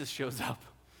then Jesus shows up,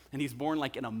 and he's born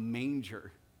like in a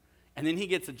manger. And then he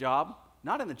gets a job,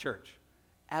 not in the church,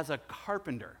 as a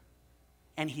carpenter.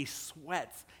 And he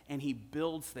sweats, and he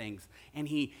builds things, and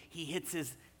he hits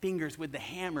his fingers with the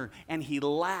hammer, and he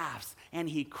laughs, and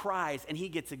he cries, and he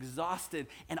gets exhausted,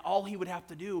 and all he would have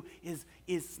to do is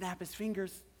snap his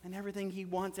fingers, and everything he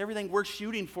wants, everything we're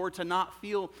shooting for to not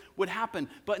feel would happen.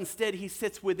 But instead, he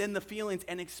sits within the feelings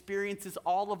and experiences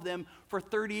all of them for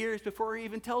 30 years before he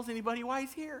even tells anybody why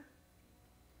he's here.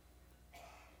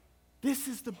 This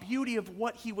is the beauty of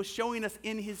what he was showing us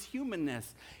in his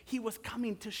humanness. He was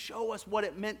coming to show us what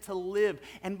it meant to live.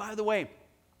 And by the way,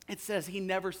 it says he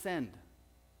never sinned.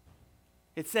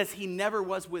 It says he never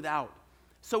was without.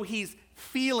 So he's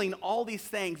feeling all these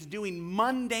things, doing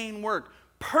mundane work,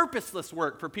 purposeless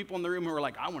work for people in the room who are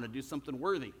like, I want to do something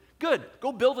worthy. Good,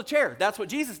 go build a chair. That's what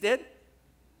Jesus did.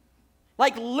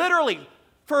 Like literally,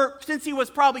 since he was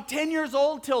probably 10 years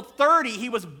old till 30, he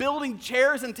was building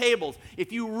chairs and tables.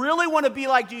 If you really want to be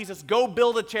like Jesus, go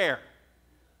build a chair.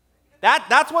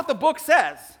 That's what the book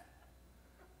says.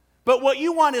 But what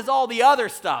you want is all the other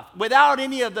stuff without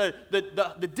any of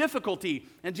the difficulty.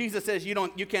 And Jesus says,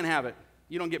 you can't have it.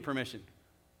 You don't get permission.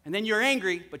 And then you're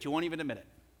angry, but you won't even admit it.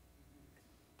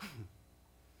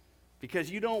 Because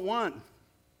you don't want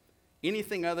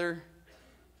anything other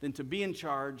than to be in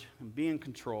charge and be in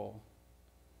control.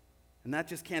 And that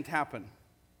just can't happen.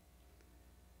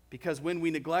 Because when we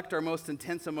neglect our most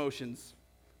intense emotions,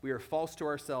 we are false to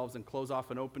ourselves and close off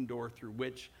an open door through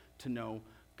which to know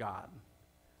God.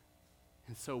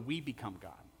 And so we become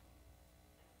God.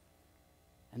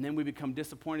 And then we become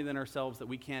disappointed in ourselves that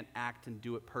we can't act and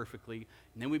do it perfectly.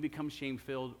 And then we become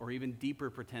shame-filled or even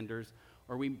deeper pretenders,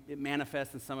 or it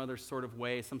manifests in some other sort of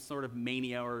way, some sort of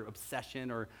mania or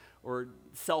obsession or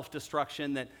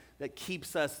self-destruction that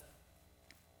keeps us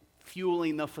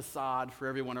fueling the facade for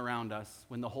everyone around us,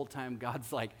 when the whole time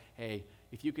God's like, hey,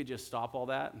 if you could just stop all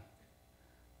that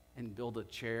and build a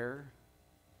chair,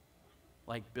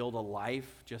 like build a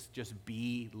life, just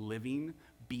be living,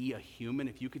 be a human,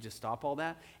 if you could just stop all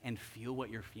that and feel what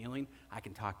you're feeling, I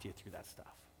can talk to you through that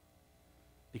stuff.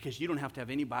 Because you don't have to have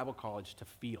any Bible college to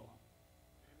feel.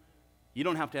 You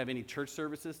don't have to have any church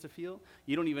services to feel.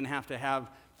 You don't even have to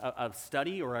have a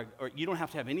study or you don't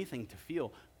have to have anything to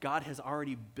feel. God has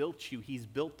already built you. He's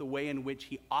built the way in which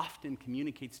he often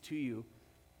communicates to you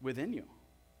within you.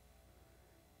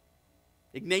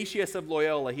 Ignatius of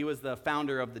Loyola, he was the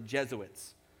founder of the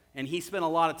Jesuits. And he spent a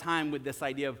lot of time with this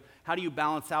idea of how do you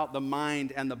balance out the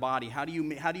mind and the body? How do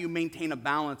you maintain a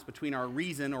balance between our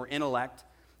reason or intellect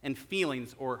and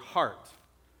feelings or heart?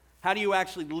 How do you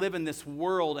actually live in this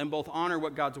world and both honor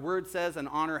what God's word says and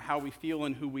honor how we feel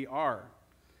and who we are?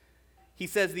 He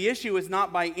says the issue is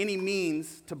not by any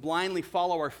means to blindly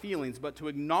follow our feelings, but to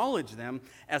acknowledge them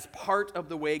as part of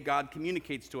the way God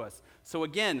communicates to us. So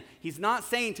again, he's not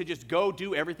saying to just go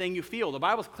do everything you feel. The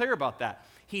Bible's clear about that.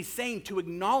 He's saying to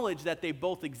acknowledge that they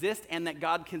both exist and that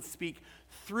God can speak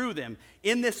through them.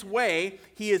 In this way,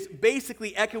 he is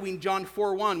basically echoing John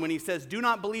 4:1 when he says, do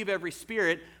not believe every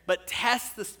spirit, but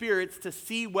test the spirits to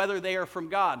see whether they are from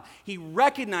God. He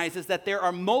recognizes that there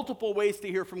are multiple ways to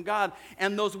hear from God,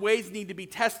 and those ways need to be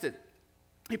tested.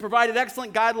 He provided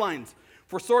excellent guidelines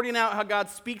for sorting out how God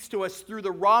speaks to us through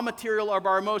the raw material of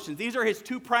our emotions. These are his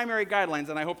two primary guidelines,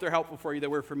 and I hope they're helpful for you. They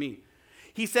were for me.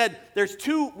 He said there's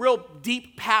two real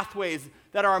deep pathways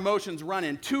that our emotions run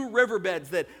in, two riverbeds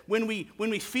that when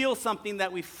we feel something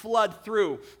that we flood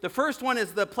through. The first one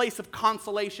is the place of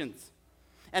consolations.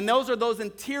 And those are those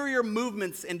interior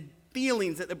movements and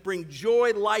feelings that bring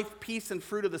joy, life, peace, and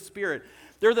fruit of the Spirit.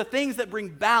 They're the things that bring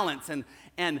balance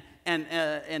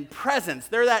and presence.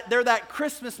 They're that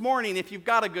Christmas morning, if you've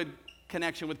got a good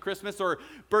connection with Christmas or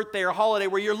birthday or holiday,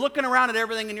 where you're looking around at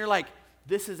everything and you're like,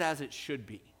 this is as it should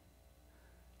be.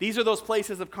 These are those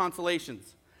places of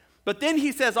consolations. But then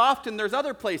he says often there's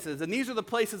other places, and these are the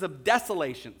places of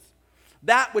desolations.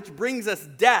 That which brings us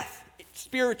death,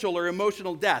 spiritual or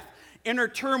emotional death, inner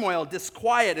turmoil,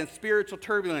 disquiet, and spiritual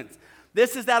turbulence.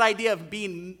 This is that idea of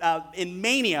being in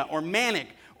mania or manic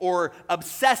or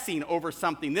obsessing over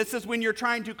something. This is when you're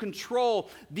trying to control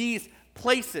these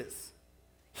places.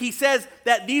 He says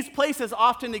that these places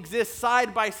often exist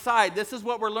side by side. This is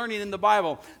what we're learning in the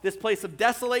Bible. This place of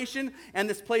desolation and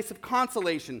this place of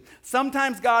consolation.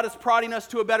 Sometimes God is prodding us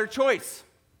to a better choice.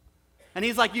 And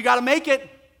he's like, you got to make it.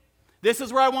 This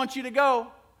is where I want you to go.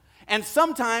 And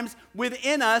sometimes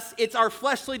within us, it's our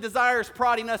fleshly desires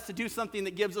prodding us to do something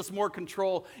that gives us more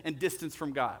control and distance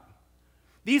from God.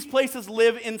 These places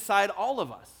live inside all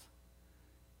of us.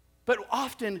 But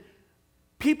often,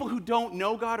 people who don't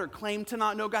know God or claim to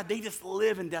not know God, they just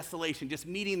live in desolation, just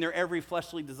meeting their every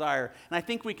fleshly desire. And I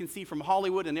think we can see from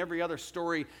Hollywood and every other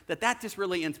story that just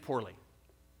really ends poorly.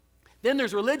 Then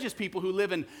there's religious people who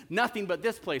live in nothing but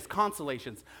this place,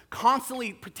 consolations,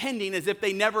 constantly pretending as if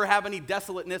they never have any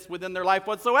desolateness within their life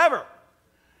whatsoever.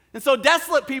 And so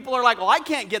desolate people are like, well, I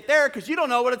can't get there because you don't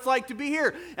know what it's like to be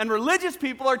here. And religious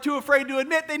people are too afraid to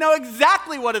admit they know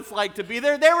exactly what it's like to be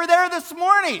there. They were there this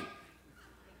morning.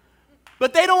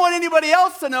 But they don't want anybody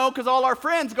else to know because all our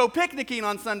friends go picnicking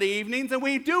on Sunday evenings, and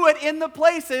we do it in the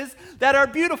places that are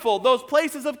beautiful, those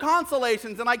places of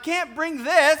consolations. And I can't bring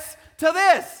this to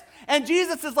this. And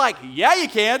Jesus is like, yeah, you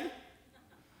can.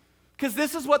 Because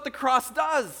this is what the cross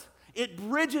does. It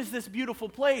bridges this beautiful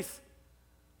place.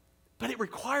 But it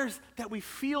requires that we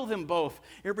feel them both.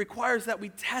 It requires that we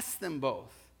test them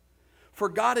both. For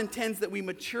God intends that we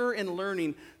mature in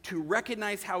learning to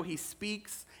recognize how he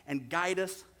speaks and guide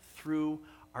us through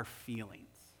our feelings.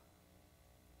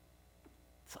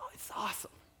 So it's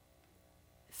awesome.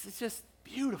 This is just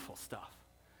beautiful stuff.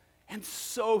 And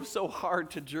so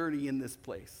hard to journey in this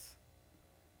place.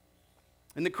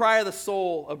 In The Cry of the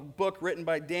Soul, a book written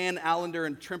by Dan Allender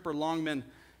and Tremper Longman,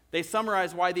 they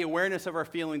summarize why the awareness of our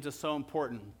feelings is so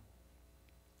important.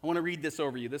 I want to read this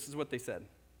over you. This is what they said.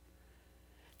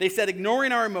 They said,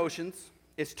 ignoring our emotions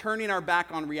is turning our back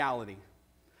on reality.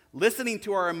 Listening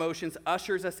to our emotions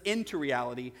ushers us into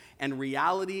reality, and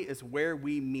reality is where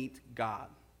we meet God.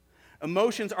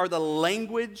 Emotions are the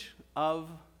language of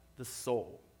the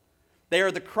soul. They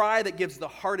are the cry that gives the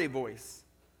heart a voice.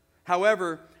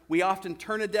 However, we often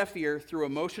turn a deaf ear through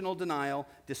emotional denial,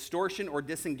 distortion, or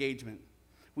disengagement.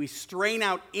 We strain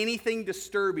out anything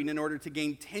disturbing in order to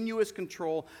gain tenuous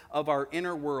control of our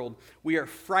inner world. We are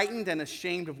frightened and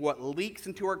ashamed of what leaks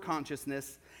into our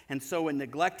consciousness, and so in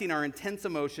neglecting our intense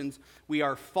emotions, we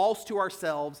are false to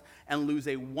ourselves and lose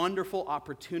a wonderful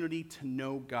opportunity to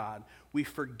know God. We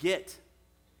forget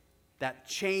that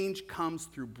change comes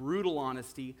through brutal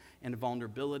honesty and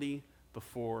vulnerability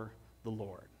before the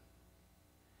Lord.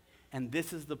 And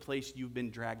this is the place you've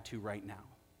been dragged to right now.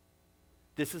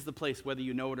 This is the place, whether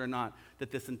you know it or not,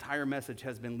 that this entire message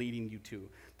has been leading you to.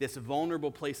 This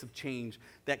vulnerable place of change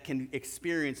that can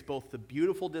experience both the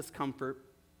beautiful discomfort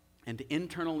and the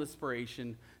internal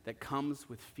inspiration that comes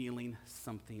with feeling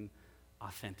something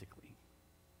authentically.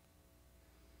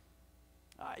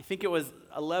 I think it was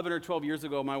 11 or 12 years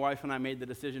ago, my wife and I made the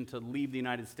decision to leave the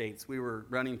United States. We were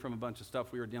running from a bunch of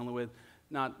stuff we were dealing with,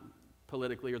 not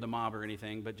politically or the mob or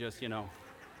anything, but just, You're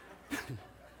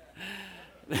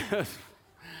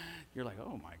like,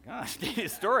 oh my gosh,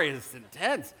 this story is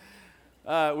intense.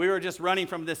 We were just running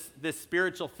from this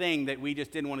spiritual thing that we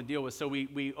just didn't want to deal with. So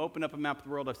we opened up a map of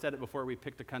the world. I've said it before. We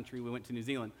picked a country. We went to New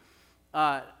Zealand.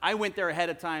 I went there ahead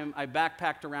of time. I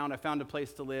backpacked around. I found a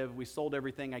place to live. We sold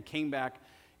everything. I came back.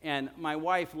 And my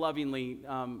wife lovingly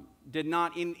did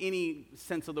not, in any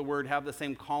sense of the word, have the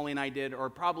same calling I did or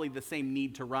probably the same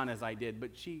need to run as I did.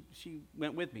 But she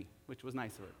went with me, which was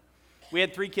nice of her. We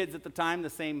had 3 kids at the time, the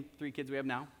same 3 kids we have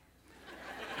now.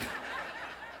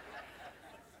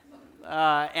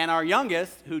 And our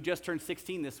youngest, who just turned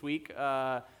 16 this week,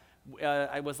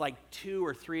 I was like 2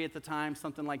 or 3 at the time,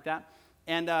 something like that.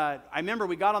 And I remember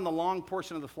we got on the long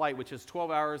portion of the flight, which is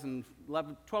 12 hours and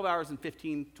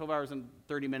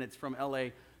 30 minutes from LA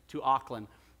to Auckland.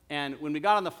 And when we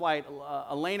got on the flight,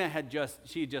 Elena had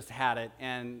just had it.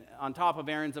 And on top of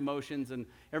Aaron's emotions and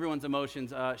everyone's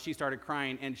emotions, she started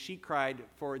crying. And she cried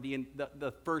for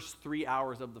the first 3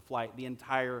 hours of the flight, the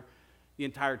entire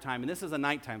time. And this is a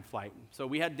nighttime flight. So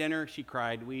we had dinner. She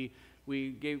cried. We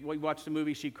We watched a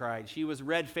movie, she cried. She was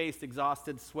red-faced,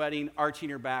 exhausted, sweating, arching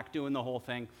her back, doing the whole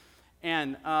thing.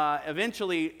 And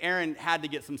eventually, Erin had to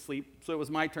get some sleep, so it was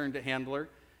my turn to handle her.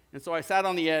 And so I sat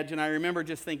on the edge, and I remember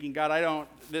just thinking, God,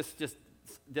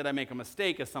 did I make a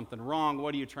mistake? Is something wrong?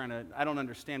 What are you trying to, I don't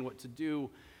understand what to do.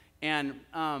 And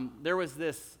there was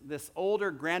this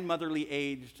older, grandmotherly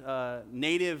aged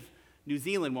native New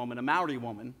Zealand woman, a Maori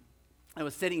woman, that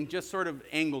was sitting just sort of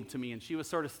angled to me, and she was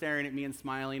sort of staring at me and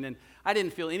smiling, and I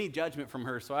didn't feel any judgment from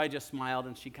her, so I just smiled,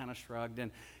 and she kind of shrugged,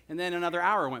 and then another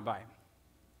hour went by,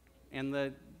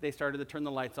 and they started to turn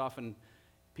the lights off, and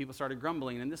people started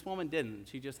grumbling, and this woman didn't.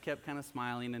 She just kept kind of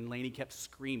smiling, and Lainey kept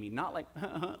screaming, not like,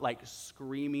 like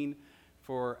screaming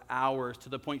for hours to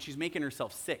the point she's making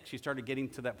herself sick. She started getting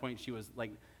to that point she was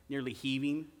like nearly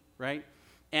heaving, right?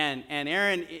 And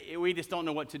Erin, we just don't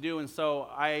know what to do. And so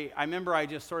I remember I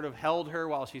just sort of held her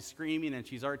while she's screaming and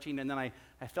she's arching, and then I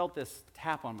felt this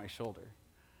tap on my shoulder.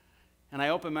 And I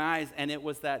opened my eyes, and it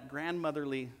was that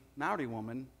grandmotherly Maori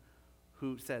woman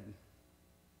who said,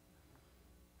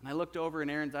 and I looked over,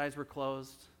 and Erin's eyes were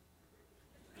closed.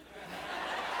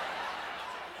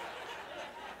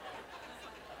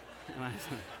 And I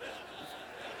said,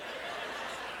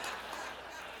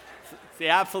 it's the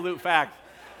absolute fact.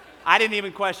 I didn't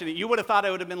even question it. You would have thought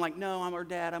I would have been like, no, I'm her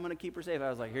dad. I'm going to keep her safe.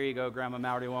 I was like, here you go, Grandma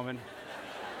Maori woman.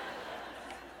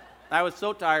 I was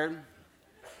so tired.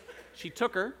 She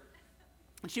took her.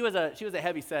 She was a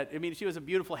heavy-set. I mean, she was a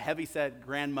beautiful, heavy-set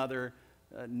grandmother,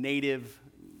 native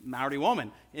Maori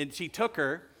woman. And she took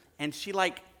her, and she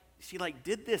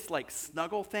did this like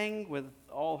snuggle thing with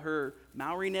all her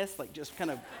Maori-ness, like just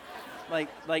kind of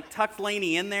like tucked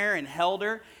Lainey in there and held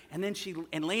her. And then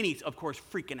Lainey's, of course,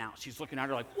 freaking out. She's looking at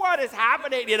her like, what is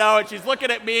happening? You know, and she's looking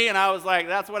at me, and I was like,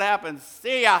 that's what happens.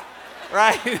 See ya,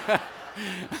 right?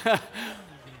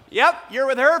 Yep, you're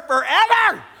with her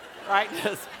forever, right?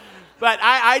 But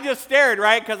I just stared,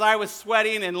 right, because I was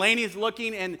sweating, and Lainey's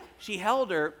looking, and she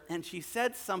held her, and she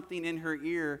said something in her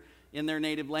ear in their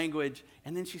native language,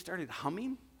 and then she started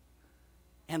humming.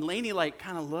 And Lainey, like,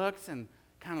 kind of looked,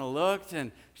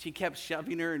 and she kept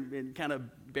shoving her and kind of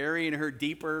burying her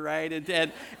deeper, right?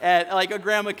 And like a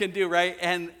grandma can do, right?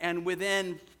 And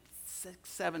within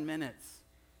 6-7 minutes,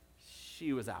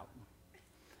 she was out.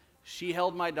 She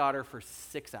held my daughter for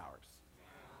 6 hours.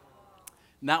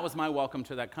 And that was my welcome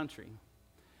to that country.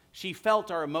 She felt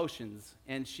our emotions,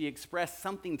 and she expressed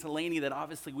something to Lainey that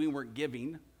obviously we weren't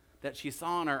giving, that she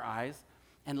saw in our eyes.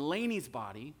 And Lainey's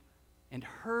body and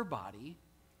her body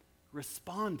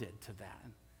responded to that.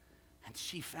 And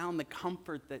she found the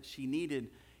comfort that she needed.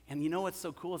 And you know what's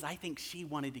so cool is I think she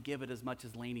wanted to give it as much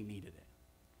as Lainey needed it.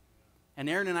 And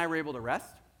Erin and I were able to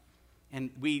rest. And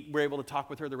we were able to talk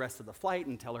with her the rest of the flight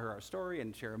and tell her our story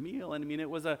and share a meal. And I mean, it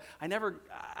was I never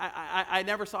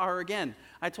saw her again.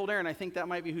 I told Erin, I think that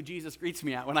might be who Jesus greets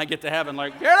me at when I get to heaven.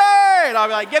 Like, get in! And I'll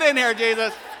be like, get in here,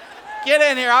 Jesus. Get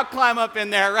in here. I'll climb up in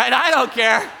there, right? I don't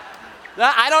care.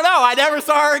 I don't know. I never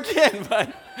saw her again,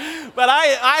 but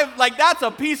I like, that's a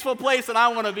peaceful place, and I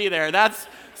want to be there.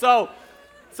 So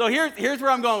here's where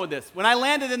I'm going with this. When I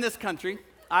landed in this country,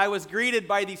 I was greeted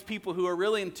by these people who are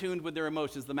really in tune with their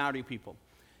emotions, the Maori people.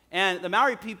 And the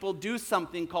Maori people do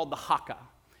something called the haka.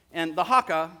 And the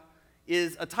haka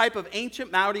is a type of ancient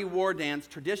Maori war dance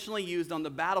traditionally used on the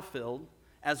battlefield,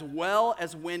 as well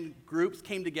as when groups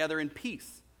came together in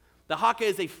peace. The haka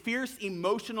is a fierce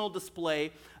emotional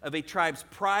display of a tribe's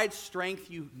pride, strength,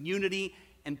 unity,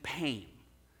 and pain.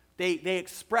 They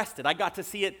expressed it. I got to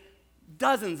see it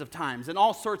dozens of times in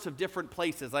all sorts of different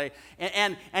places.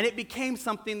 And it became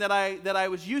something that I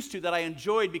was used to, that I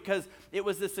enjoyed, because it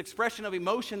was this expression of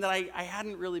emotion that I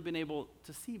hadn't really been able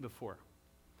to see before.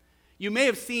 You may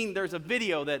have seen, there's a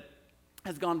video that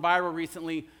has gone viral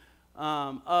recently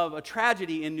of a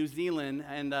tragedy in New Zealand,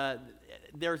 and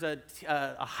there's a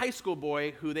high school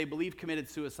boy who they believe committed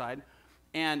suicide,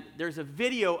 and there's a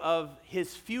video of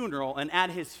his funeral, and at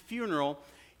his funeral,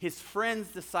 his friends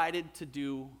decided to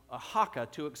do a haka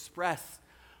to express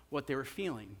what they were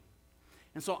feeling.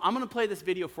 And so I'm going to play this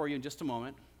video for you in just a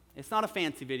moment. It's not a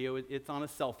fancy video. It's on a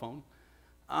cell phone.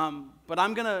 But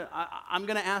I'm going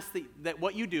to ask that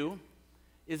what you do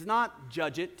is not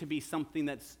judge it to be something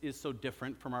that is so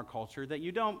different from our culture, that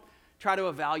you don't try to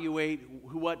evaluate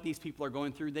what these people are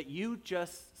going through, that you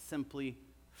just simply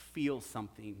feel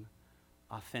something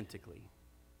authentically.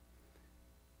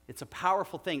 It's a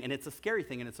powerful thing, and it's a scary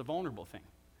thing, and it's a vulnerable thing.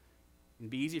 It'd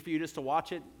be easy for you just to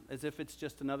watch it as if it's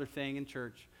just another thing in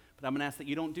church, but I'm going to ask that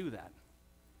you don't do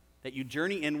that you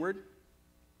journey inward,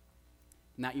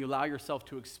 and that you allow yourself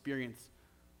to experience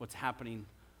what's happening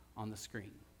on the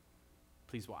screen.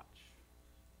 Please watch.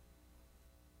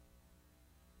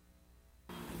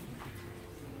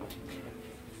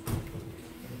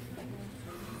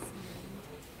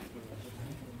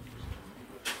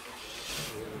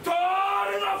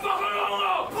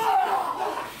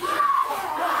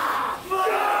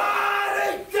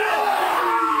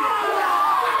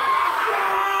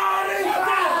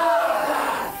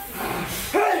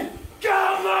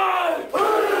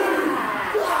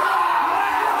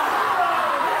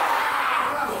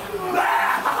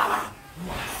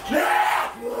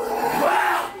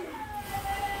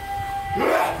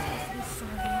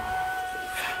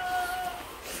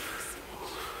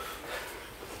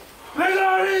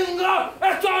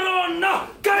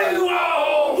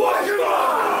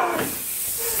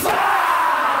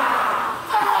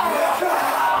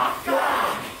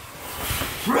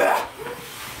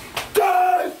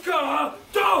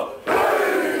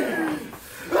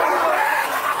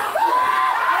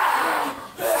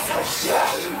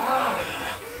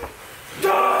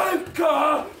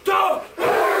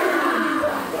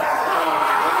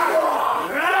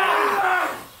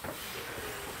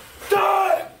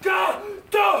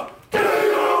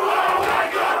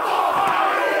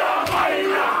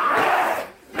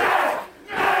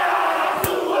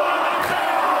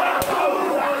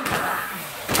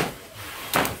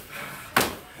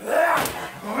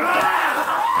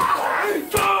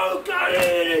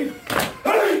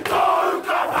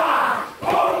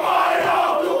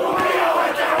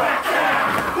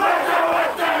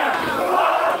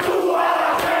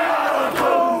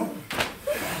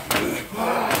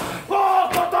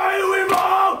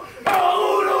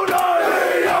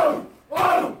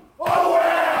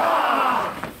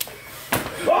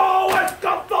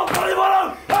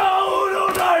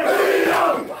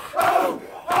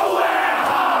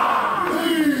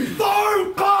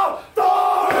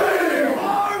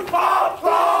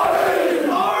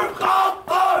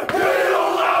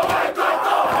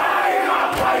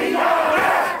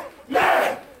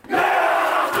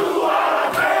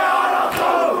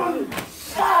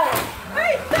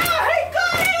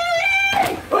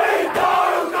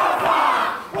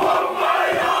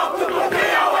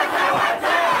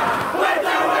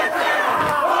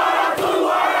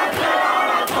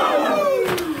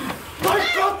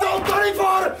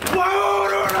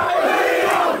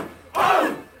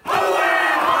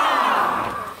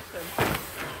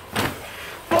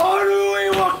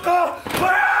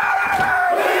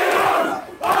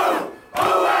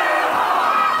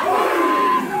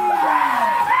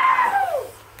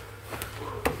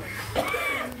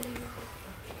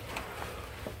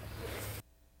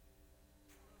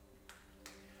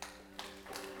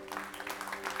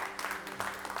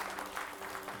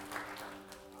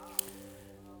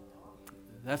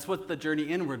 That's what the journey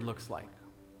inward looks like.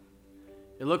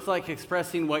 It looks like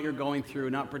expressing what you're going through,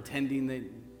 not pretending that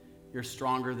you're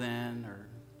stronger than or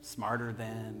smarter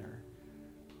than or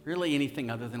really anything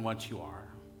other than what you are.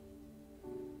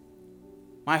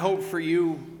 My hope for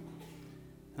you,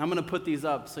 and I'm going to put these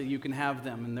up so you can have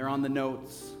them, and they're on the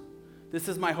notes. This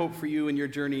is my hope for you in your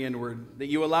journey inward, that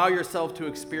you allow yourself to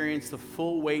experience the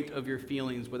full weight of your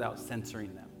feelings without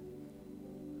censoring them.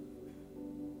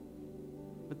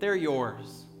 But they're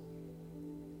yours.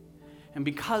 And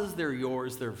because they're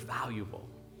yours, they're valuable.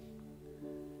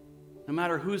 No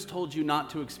matter who's told you not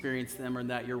to experience them or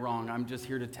that you're wrong, I'm just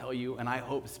here to tell you, and I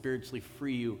hope spiritually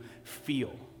free you,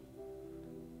 feel.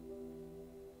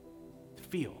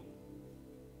 Feel.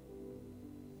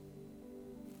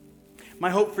 My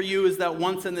hope for you is that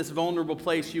once in this vulnerable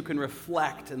place, you can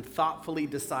reflect and thoughtfully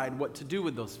decide what to do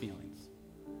with those feelings.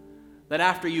 That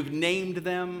after you've named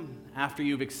them, after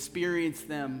you've experienced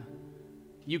them,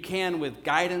 you can, with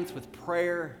guidance, with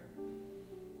prayer,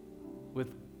 with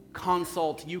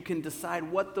consult, you can decide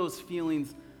what those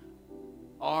feelings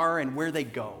are and where they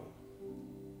go.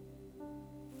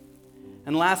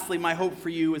 And lastly, my hope for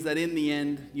you is that in the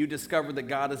end, you discover that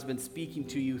God has been speaking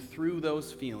to you through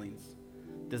those feelings,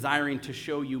 desiring to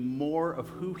show you more of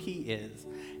who He is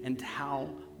and how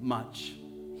much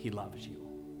He loves you.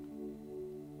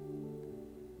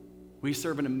 We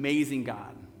serve an amazing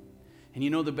God. And you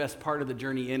know the best part of the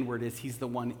journey inward is He's the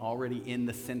one already in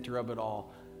the center of it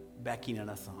all, beckoning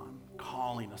us on,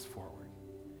 calling us forward.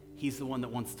 He's the one that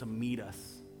wants to meet us.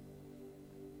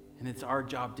 And it's our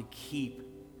job to keep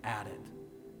at it,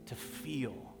 to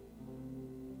feel,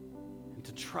 and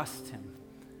to trust Him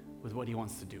with what He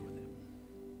wants to do with it.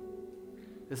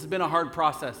 This has been a hard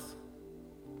process,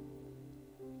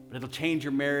 but it'll change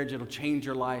your marriage, it'll change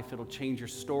your life, it'll change your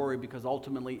story, because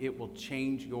ultimately it will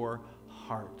change your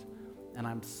heart. And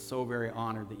I'm so very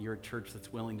honored that you're a church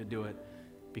that's willing to do it,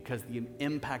 because the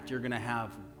impact you're going to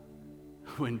have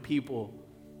when people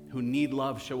who need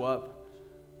love show up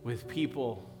with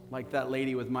people like that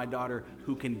lady with my daughter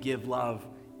who can give love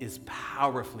is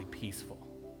powerfully peaceful.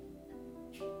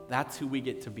 That's who we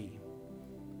get to be,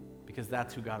 because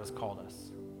that's who God has called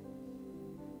us.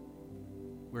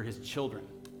 We're His children,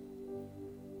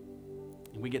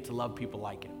 and we get to love people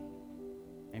like it.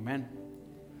 Amen?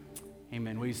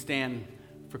 Amen. Will you stand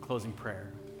for closing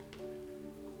prayer?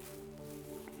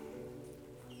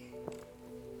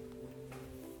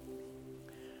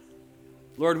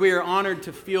 Lord, we are honored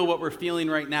to feel what we're feeling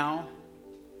right now,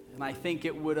 and I think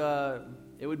it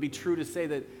would be true to say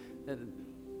that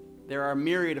there are a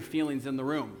myriad of feelings in the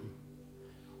room.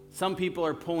 Some people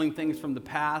are pulling things from the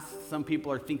past. Some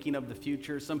people are thinking of the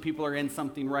future. Some people are in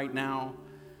something right now.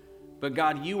 But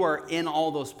God, you are in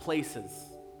all those places.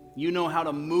 You know how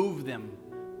to move them,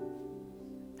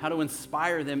 how to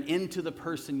inspire them into the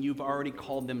person you've already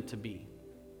called them to be.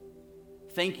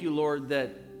 Thank you, Lord,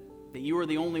 that you are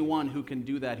the only one who can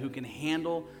do that, who can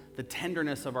handle the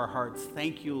tenderness of our hearts.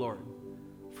 Thank you, Lord,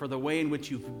 for the way in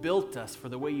which you've built us, for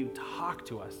the way you talk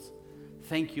to us.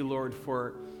 Thank you, Lord,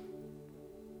 for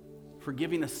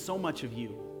giving us so much of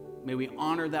you. May we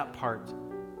honor that part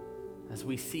as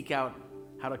we seek out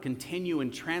how to continue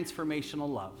in transformational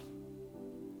love.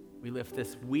 We lift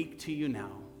this week to you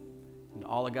now. And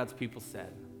all of God's people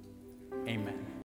said, amen.